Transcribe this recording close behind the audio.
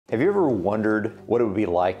Have you ever wondered what it would be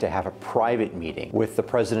like to have a private meeting with the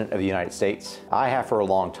President of the United States? I have for a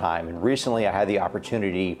long time, and recently I had the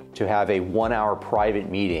opportunity to have a 1-hour private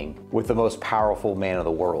meeting with the most powerful man in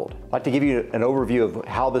the world. I'd like to give you an overview of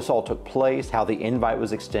how this all took place, how the invite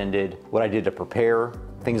was extended, what I did to prepare,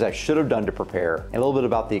 things I should have done to prepare, and a little bit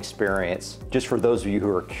about the experience, just for those of you who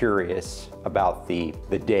are curious about the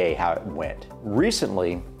day, how it went.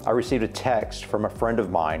 Recently, I received a text from a friend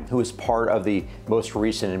of mine who is part of the most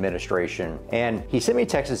recent administration, and he sent me a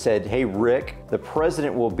text that said, "Hey Rick, the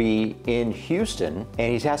president will be in Houston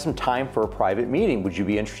and he's had some time for a private meeting. Would you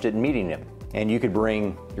be interested in meeting him? And you could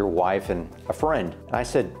bring your wife and a friend." And I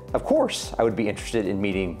said, of course I would be interested in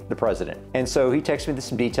meeting the president. And so he texted me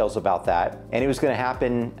some details about that, and it was going to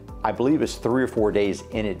happen, I believe it was 3 or 4 days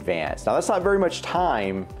in advance. Now that's not very much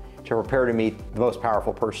time to prepare to meet the most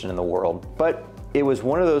powerful person in the world, but it was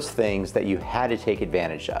one of those things that you had to take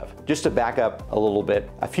advantage of. Just to back up a little bit,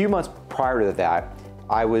 a few months prior to that,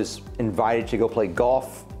 I was invited to go play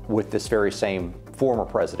golf with this very same former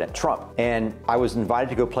President Trump. And I was invited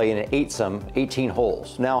to go play in an 18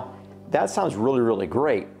 holes. Now, that sounds really, really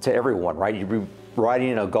great to everyone, right? You'd be riding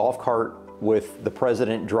in a golf cart with the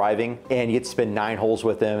president driving, and you get to spend 9 holes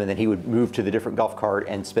with him, and then he would move to the different golf cart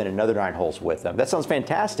and spend another 9 holes with them. That sounds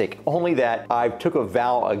fantastic, only that I took a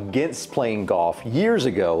vow against playing golf years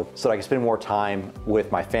ago so that I could spend more time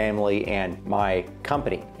with my family and my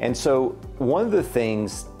company. And so one of the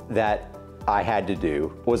things that I had to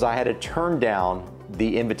do was I had to turn down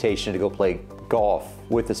the invitation to go play golf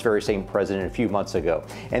with this very same president a few months ago.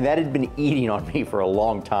 And that had been eating on me for a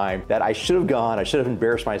long time, that I should have gone, I should have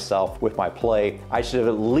embarrassed myself with my play. I should have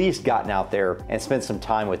at least gotten out there and spent some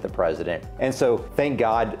time with the president. And so thank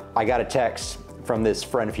God I got a text from this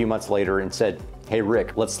friend a few months later and said, "Hey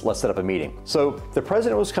Rick, let's set up a meeting." So the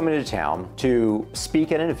president was coming to town to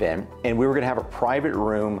speak at an event, and we were gonna have a private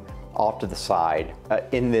room off to the side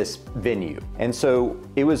in this venue. And so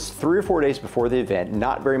it was 3 or 4 days before the event,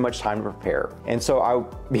 not very much time to prepare. And so I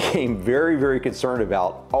became very, very concerned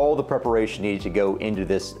about all the preparation needed to go into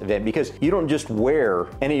this event, because you don't just wear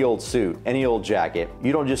any old suit, any old jacket.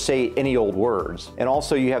 You don't just say any old words. And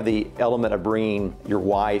also you have the element of bringing your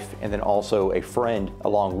wife and then also a friend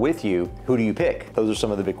along with you. Who do you pick? Those are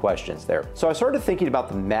some of the big questions there. So I started thinking about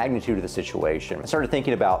the magnitude of the situation. I started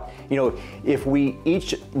thinking about, if we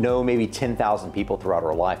each know maybe 10,000 people throughout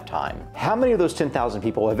our lifetime, how many of those 10,000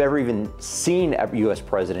 people have ever even seen a US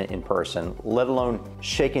president in person, let alone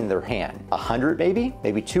shaking their hand? 100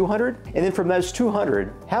 maybe 200? And then from those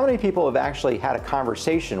 200, how many people have actually had a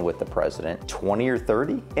conversation with the president? 20 or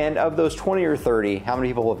 30? And of those 20 or 30, how many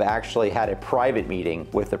people have actually had a private meeting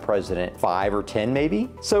with the president? 5 or 10 maybe?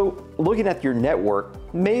 So looking at your network,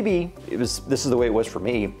 maybe this is the way it was for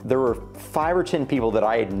me. There were 5 or 10 people that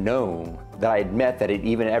I had known, that I had met, that had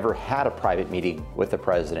even ever had a private meeting with the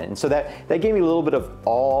president. And so that gave me a little bit of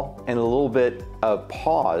awe and a little bit of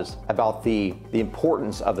pause about the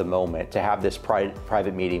importance of the moment to have this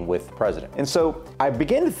private meeting with the president. And so I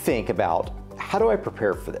began to think about, how do I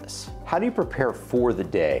prepare for this? How do you prepare for the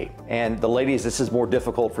day? And the ladies, this is more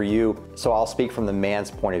difficult for you, so I'll speak from the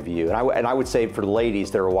man's point of view. And I would say for the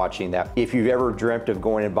ladies that are watching that, if you've ever dreamt of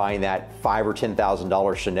going and buying that $5,000 or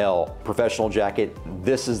 $10,000 Chanel professional jacket,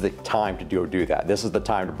 this is the time to do that. This is the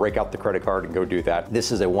time to break out the credit card and go do that.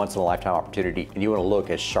 This is a once-in-a-lifetime opportunity, and you want to look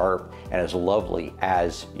as sharp and as lovely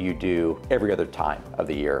as you do every other time of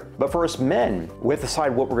the year. But for us men, we have to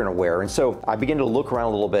decide what we're going to wear. And so I began to look around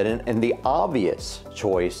a little bit, and the obvious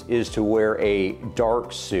choice is to wear a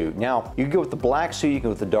dark suit. Now, you can go with the black suit, you can go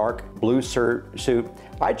with the dark blue suit.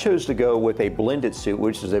 I chose to go with a blended suit,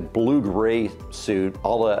 which is a blue-gray suit,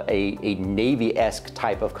 a navy-esque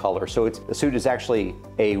type of color. So the suit is actually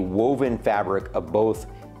a woven fabric of both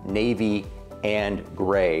navy and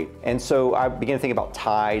gray. And so I began to think about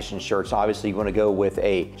ties and shirts. Obviously, you want to go with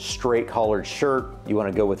a straight collared shirt. You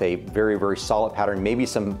want to go with a very, very solid pattern, maybe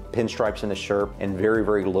some pinstripes in the shirt, and very,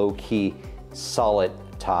 very low-key, solid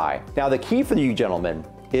tie. Now, the key for you gentlemen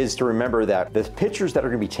is to remember that the pictures that are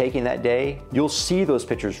going to be taken that day, you'll see those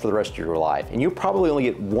pictures for the rest of your life. And you'll probably only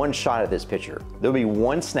get one shot of this picture. There'll be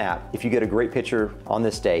one snap if you get a great picture on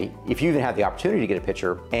this day, if you even have the opportunity to get a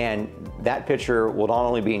picture, and that picture will not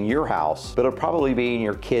only be in your house, but it'll probably be in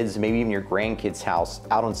your kids', maybe even your grandkids' house,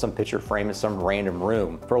 out on some picture frame in some random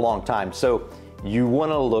room for a long time. So you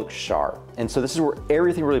want to look sharp. And so this is where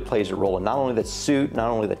everything really plays a role. And not only the suit, not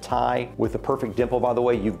only the tie, with the perfect dimple, by the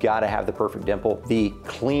way, you've got to have the perfect dimple, the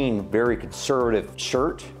clean, very conservative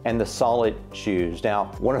shirt, and the solid shoes. Now,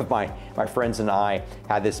 one of my friends and I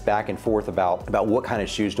had this back and forth about what kind of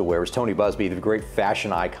shoes to wear. It was Tony Busby, the great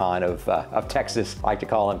fashion icon of Texas, I like to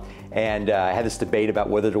call him. and had this debate about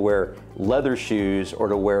whether to wear leather shoes or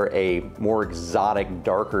to wear a more exotic,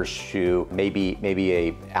 darker shoe, maybe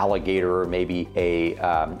a alligator or maybe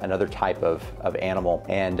another type of animal.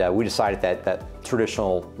 And we decided that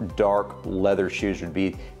traditional dark leather shoes would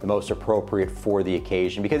be the most appropriate for the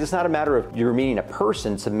occasion, because it's not a matter of you're meeting a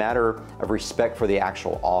person, it's a matter of respect for the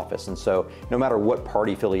actual office. And so no matter what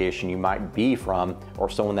party affiliation you might be from, or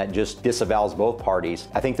someone that just disavows both parties,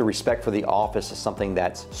 I think the respect for the office is something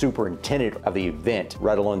that's superintendent of the event,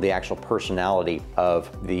 let alone the actual personality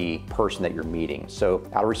of the person that you're meeting. So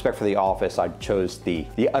out of respect for the office, I chose the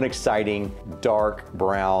unexciting dark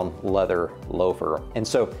brown leather loafer. And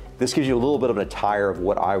so this gives you a little bit of an attire of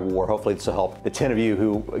what I wore. Hopefully this will help the 10 of you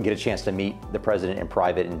who get a chance to meet the president in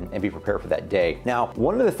private and be prepared for that day. Now,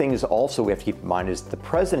 one of the things also we have to keep in mind is the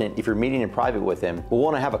president, if you're meeting in private with him, will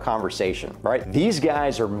want to have a conversation, right? These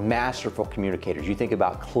guys are masterful communicators. You think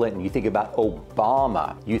about Clinton, you think about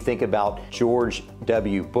Obama, you think about George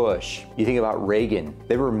W. Bush, you think about Reagan.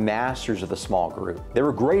 They were masters of the small group. They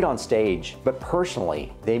were great on stage, but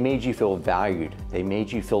personally, they made you feel valued. They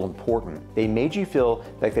made you feel important. They made you feel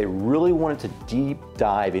like they really wanted to deep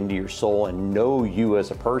dive into your soul and know you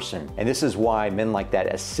as a person. And this is why men like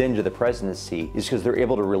that ascend to the presidency, is because they're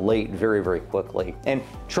able to relate very, very quickly. And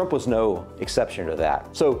Trump was no exception to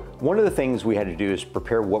that. So one of the things we had to do is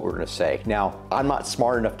prepare what we're going to say. Now, I'm not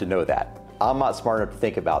smart enough to know that. I'm not smart enough to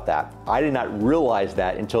think about that. I did not realize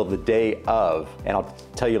that until the day of, and I'll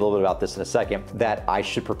tell you a little bit about this in a second, that I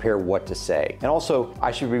should prepare what to say. And also, I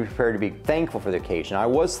should be prepared to be thankful for the occasion. I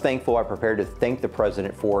was thankful. I prepared to thank the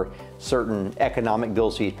president for certain economic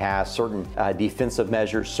bills he passed, certain defensive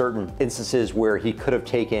measures, certain instances where he could have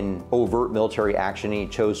taken overt military action. He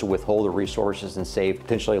chose to withhold the resources and save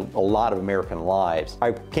potentially a lot of American lives.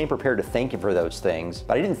 I came prepared to thank him for those things,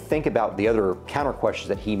 but I didn't think about the other counter questions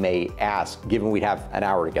that he may ask, given we'd have an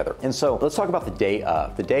hour together. And so let's talk about the day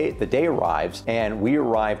of. The day arrives, and we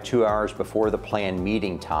arrived 2 hours before the planned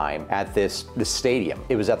meeting time at this stadium.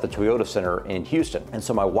 It was at the Toyota Center in Houston. And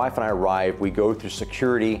so my wife and I arrived, we go through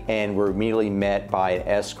security, and we're immediately met by an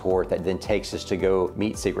escort that then takes us to go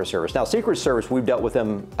meet Secret Service. Now, Secret Service, we've dealt with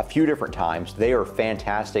them a few different times. They are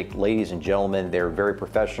fantastic ladies and gentlemen. They're very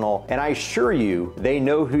professional. And I assure you, they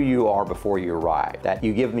know who you are before you arrive. That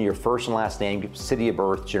you give them your first and last name, city of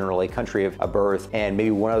birth, generally, country of birth, and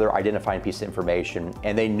maybe one other identifying piece of information,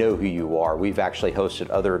 and they know who you are. We've actually hosted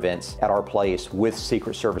other events at our place with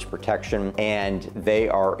Secret Service protection, and they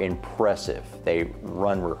are impressive. They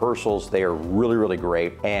run rehearsals. They are really, really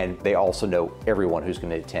great, and they also know everyone who's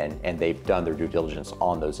going to attend, and they've done their due diligence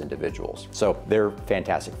on those individuals. So they're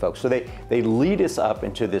fantastic folks. So they lead us up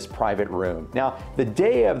into this private room. Now, the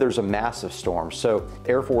day of, there's a massive storm. So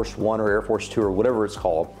Air Force One or Air Force Two or whatever it's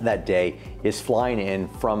called that day is flying in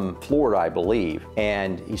from Florida, I believe,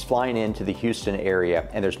 and he's flying into the Houston area,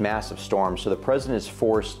 and there's massive storms. So the president is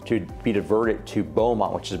forced to be diverted to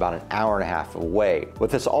Beaumont, which is about an hour and a half away.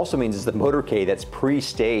 What this also means is the motorcade that's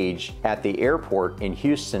pre-staged at the airport in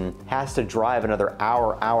Houston has to drive another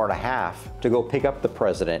hour and a half to go pick up the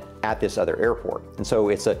president at this other airport. And so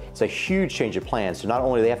it's a huge change of plans. So not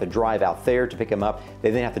only do they have to drive out there to pick him up,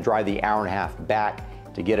 they then have to drive the hour and a half back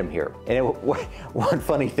to get him here. And one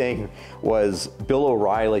funny thing was Bill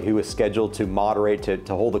O'Reilly, who was scheduled to moderate,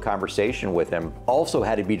 to hold the conversation with him, also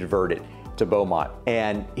had to be diverted to Beaumont.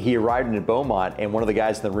 And he arrived in Beaumont, and one of the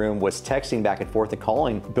guys in the room was texting back and forth and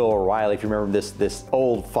calling Bill O'Reilly, if you remember this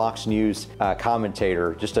old Fox News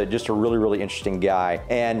commentator, just a really, really interesting guy.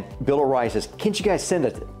 And Bill O'Reilly says, "Can't you guys send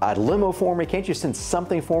a limo for me? Can't you send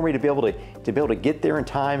something for me to be able to get there in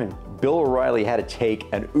time?" And Bill O'Reilly had to take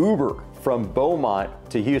an Uber from Beaumont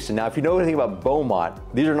to Houston. Now, if you know anything about Beaumont,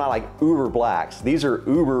 these are not like Uber Blacks. These are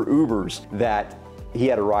Ubers that he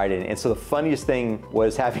had to ride in. And so the funniest thing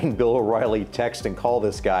was having Bill O'Reilly text and call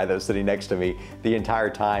this guy that was sitting next to me the entire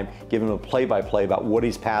time, give him a play-by-play about what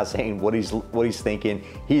he's passing, what he's thinking.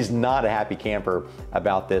 He's not a happy camper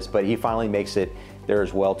about this, but he finally makes it there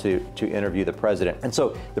as well to interview the president. And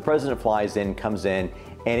so the president flies in, comes in,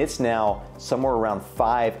 and it's now somewhere around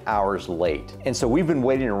 5 hours late. And so we've been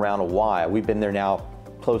waiting around a while. We've been there now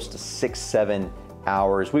close to 6-7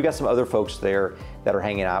 hours. We've got some other folks there that are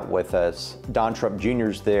hanging out with us. Don Trump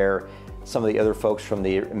Jr.'s there. Some of the other folks from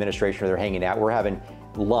the administration are there hanging out. We're having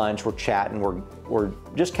lunch, we're chatting, we're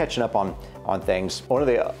just catching up on things. One of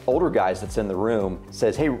the older guys that's in the room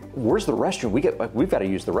says, "Hey, where's the restroom? We've got to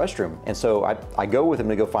use the restroom." And so I go with him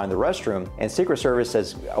to go find the restroom, and Secret Service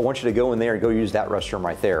says, "I want you to go in there and go use that restroom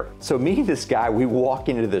right there." So me and this guy, we walk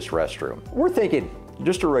into this restroom. We're thinking,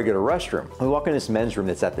 just a regular restroom. We walk in this men's room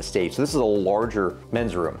that's at the stage. So this is a larger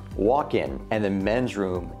men's room. Walk in, and the men's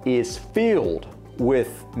room is filled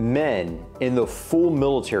with men in the full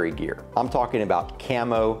military gear. I'm talking about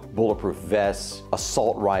camo, bulletproof vests,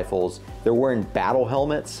 assault rifles. They're wearing battle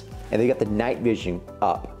helmets, and they got the night vision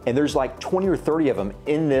up. And there's like 20 or 30 of them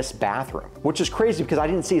in this bathroom, which is crazy because I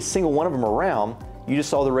didn't see a single one of them around. You just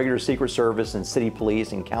saw the regular Secret Service and city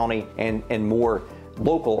police and county and more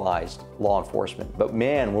localized law enforcement. But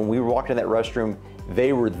man, when we walked in that restroom,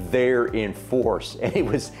 they were there in force. And it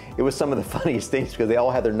was some of the funniest things because they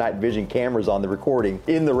all had their night vision cameras on the recording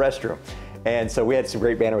in the restroom. And so we had some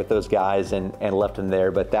great banter with those guys and left them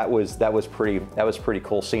there. But that was pretty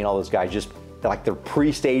cool seeing all those guys just like they're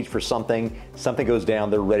pre-staged for something goes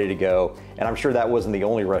down, they're ready to go. And I'm sure that wasn't the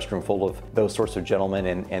only restroom full of those sorts of gentlemen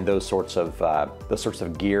and those sorts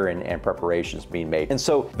of gear and preparations being made. And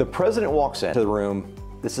so the president walks into the room.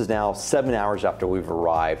 This is now 7 hours after we've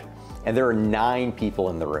arrived, and there are 9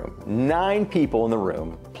 people in the room. 9 people in the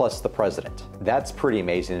room, plus the president. That's pretty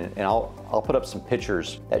amazing, and I'll put up some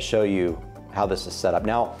pictures that show you how this is set up.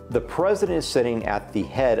 Now, the president is sitting at the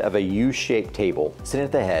head of a U-shaped table, sitting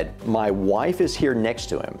at the head. My wife is here next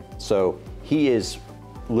to him, so he is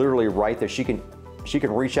literally right there. She can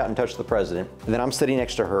reach out and touch the president, and then I'm sitting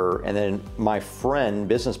next to her, and then my friend,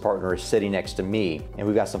 business partner, is sitting next to me, and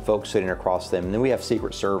we've got some folks sitting across them, and then we have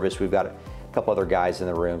Secret Service. We've got a couple other guys in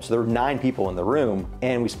the room. So there were 9 people in the room,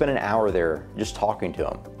 and we spent an hour there just talking to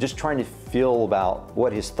him, just trying to feel about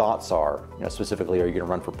what his thoughts are. You know, specifically, are you going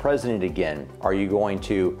to run for president again? Are you going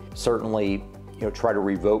to certainly, try to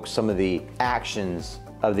revoke some of the actions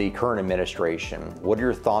of the current administration? What are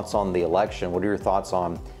your thoughts on the election? What are your thoughts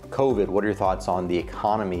on COVID? What are your thoughts on the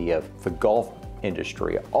economy of the Gulf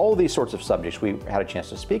industry? All these sorts of subjects we had a chance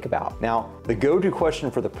to speak about. Now, the go-to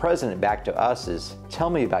question for the president back to us is, tell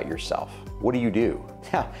me about yourself. What do you do?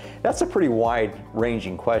 Now, that's a pretty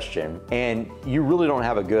wide-ranging question, and you really don't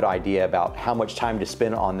have a good idea about how much time to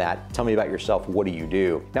spend on that. Tell me about yourself. What do you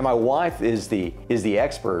do? Now, my wife is the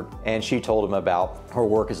expert, and she told him about her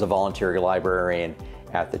work as a voluntary librarian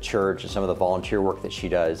at the church and some of the volunteer work that she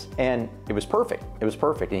does, and it was perfect. It was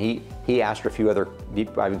perfect, and he asked her a few other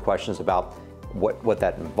deep-diving questions about what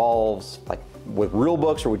that involves, like with real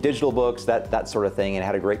books or with digital books, that sort of thing, and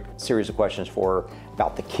had a great series of questions for her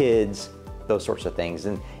about the kids, those sorts of things.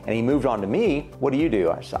 And he moved on to me. What do you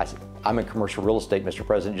do? I said, I'm in commercial real estate, Mr.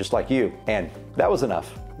 President, just like you. And that was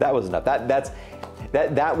enough. That was enough.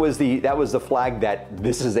 That was the flag that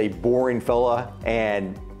this is a boring fella,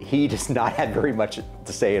 and he does not have very much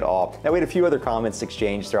to say at all. Now, we had a few other comments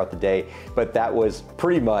exchanged throughout the day, but that was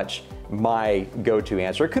pretty much my go-to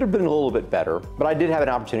answer. It could have been a little bit better, but I did have an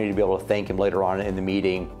opportunity to be able to thank him later on in the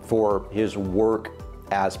meeting for his work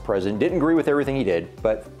as president. Didn't agree with everything he did,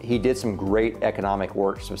 but he did some great economic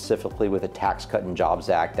work, specifically with the Tax Cut and Jobs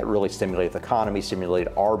Act that really stimulated the economy,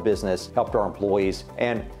 stimulated our business, helped our employees,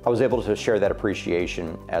 and I was able to share that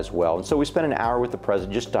appreciation as well. And so we spent an hour with the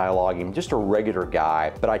president just dialoguing, just a regular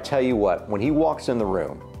guy. But I tell you what, when he walks in the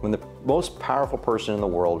room, when the most powerful person in the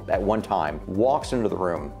world at one time walks into the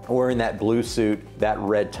room wearing that blue suit, that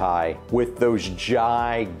red tie, with those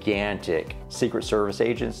gigantic Secret Service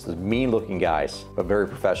agents, those mean-looking guys, but very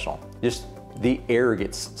professional, just the air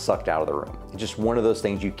gets sucked out of the room. It's just one of those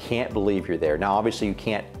things, you can't believe you're there. Now, obviously, you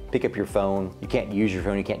can't pick up your phone, you can't use your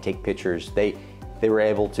phone, you can't take pictures. They were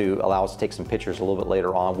able to allow us to take some pictures a little bit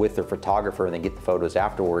later on with their photographer and then get the photos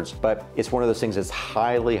afterwards. But it's one of those things that's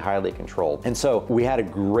highly, highly controlled. And so we had a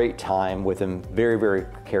great time with him, very, very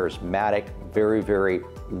charismatic, very, very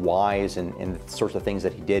wise in the sorts of things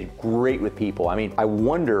that he did. Great with people. I mean, I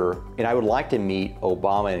wonder, and I would like to meet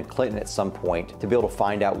Obama and Clinton at some point to be able to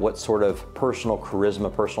find out what sort of personal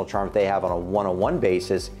charisma, personal charm they have on a one-on-one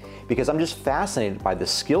basis, because I'm just fascinated by the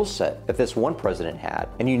skill set that this one president had.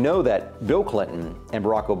 And you know that Bill Clinton and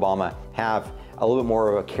Barack Obama have a little bit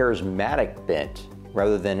more of a charismatic bent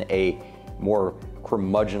rather than a more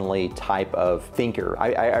curmudgeonly type of thinker.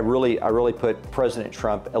 I really put President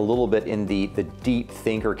Trump a little bit in the deep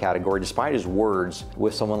thinker category, despite his words,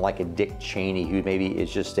 with someone like a Dick Cheney, who maybe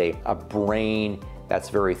is just a brain that's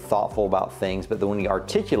very thoughtful about things, but then when he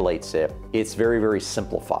articulates it, it's very, very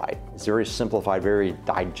simplified. It's very simplified, very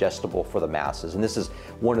digestible for the masses. And this is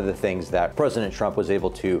one of the things that President Trump was able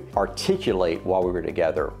to articulate while we were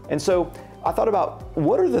together. And so I thought about,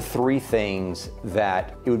 what are the 3 things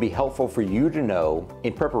that it would be helpful for you to know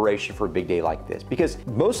in preparation for a big day like this? Because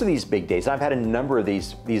most of these big days, I've had a number of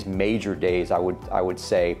these major days, I would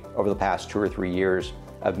say, over the past 2 or 3 years,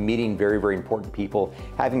 of meeting very, very important people,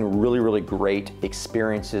 having really, really great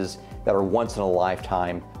experiences that are once in a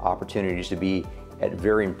lifetime opportunities to be at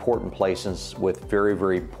very important places with very,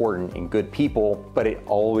 very important and good people, but it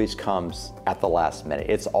always comes at the last minute.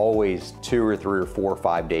 It's always 2 or 3 or 4 or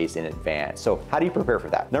 5 days in advance. So how do you prepare for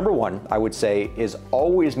that? Number one, I would say, is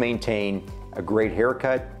always maintain a great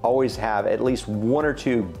haircut. Always have at least 1 or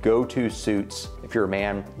 2 go-to suits if you're a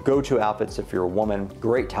man, go-to outfits if you're a woman,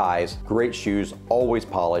 great ties, great shoes, always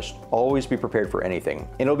polished, always be prepared for anything.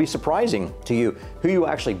 And it'll be surprising to you who you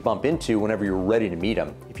actually bump into whenever you're ready to meet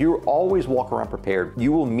them. If you always walk around prepared,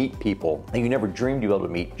 you will meet people that you never dreamed you'd be able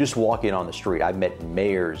to meet just walking on the street. I've met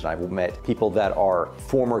mayors, I've met people that are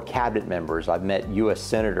former cabinet members, I've met US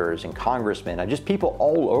senators and congressmen, just people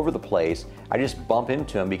all over the place. I just bump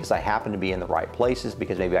into them because I happen to be in the right places,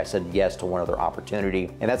 because maybe I said yes to one other opportunity.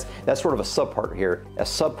 And that's sort of a subpart here, a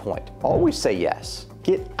subpoint. Always say yes.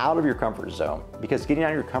 Get out of your comfort zone, because getting out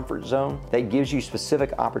of your comfort zone, that gives you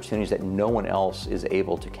specific opportunities that no one else is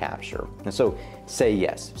able to capture. And so say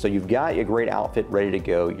yes. So you've got a great outfit ready to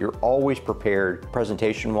go. You're always prepared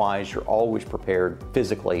presentation-wise. You're always prepared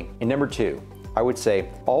physically. And number two, I would say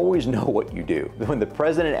always know what you do. When the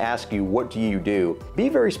president asks you, what do you do? Be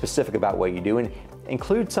very specific about what you do and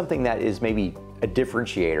include something that is maybe a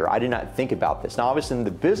differentiator. I did not think about this. Now, obviously in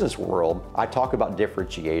the business world, I talk about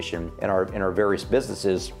differentiation in our various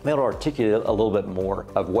businesses. I'm able to articulate a little bit more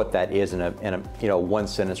of what that is in a 1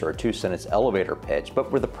 sentence or a 2 sentence elevator pitch.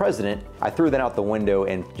 But with the president, I threw that out the window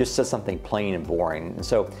and just said something plain and boring. And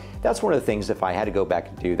so that's one of the things, if I had to go back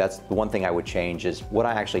and do, that's the one thing I would change, is what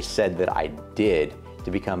I actually said that I did to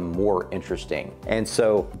become more interesting. And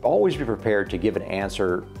so always be prepared to give an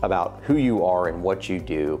answer about who you are and what you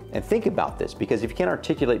do. And think about this, because if you can't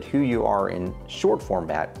articulate who you are in short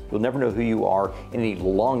format, you'll never know who you are in an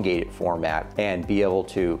elongated format and be able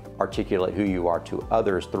to articulate who you are to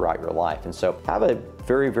others throughout your life. And so have a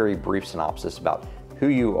very, very brief synopsis about who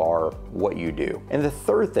you are, what you do. And the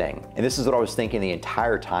third thing, and this is what I was thinking the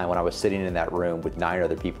entire time when I was sitting in that room with 9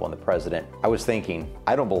 other people and the president, I was thinking,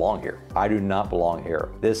 I don't belong here. I do not belong here.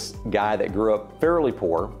 This guy that grew up fairly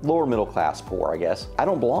poor, lower middle class poor, I guess, I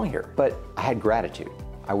don't belong here. But I had gratitude.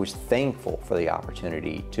 I was thankful for the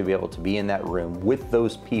opportunity to be able to be in that room with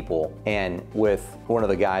those people and with one of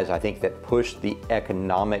the guys I think that pushed the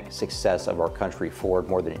economic success of our country forward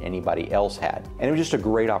more than anybody else had. And it was just a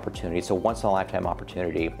great opportunity. It's a once-in-a-lifetime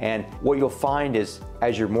opportunity. And what you'll find is,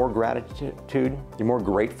 as you're more gratitude, you're more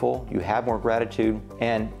grateful, you have more gratitude,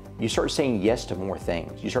 and you start saying yes to more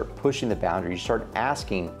things. You start pushing the boundaries. You start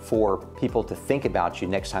asking for people to think about you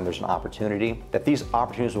next time there's an opportunity, that these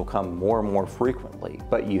opportunities will come more and more frequently.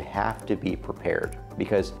 But you have to be prepared,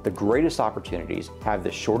 because the greatest opportunities have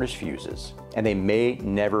the shortest fuses and they may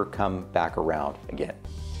never come back around again.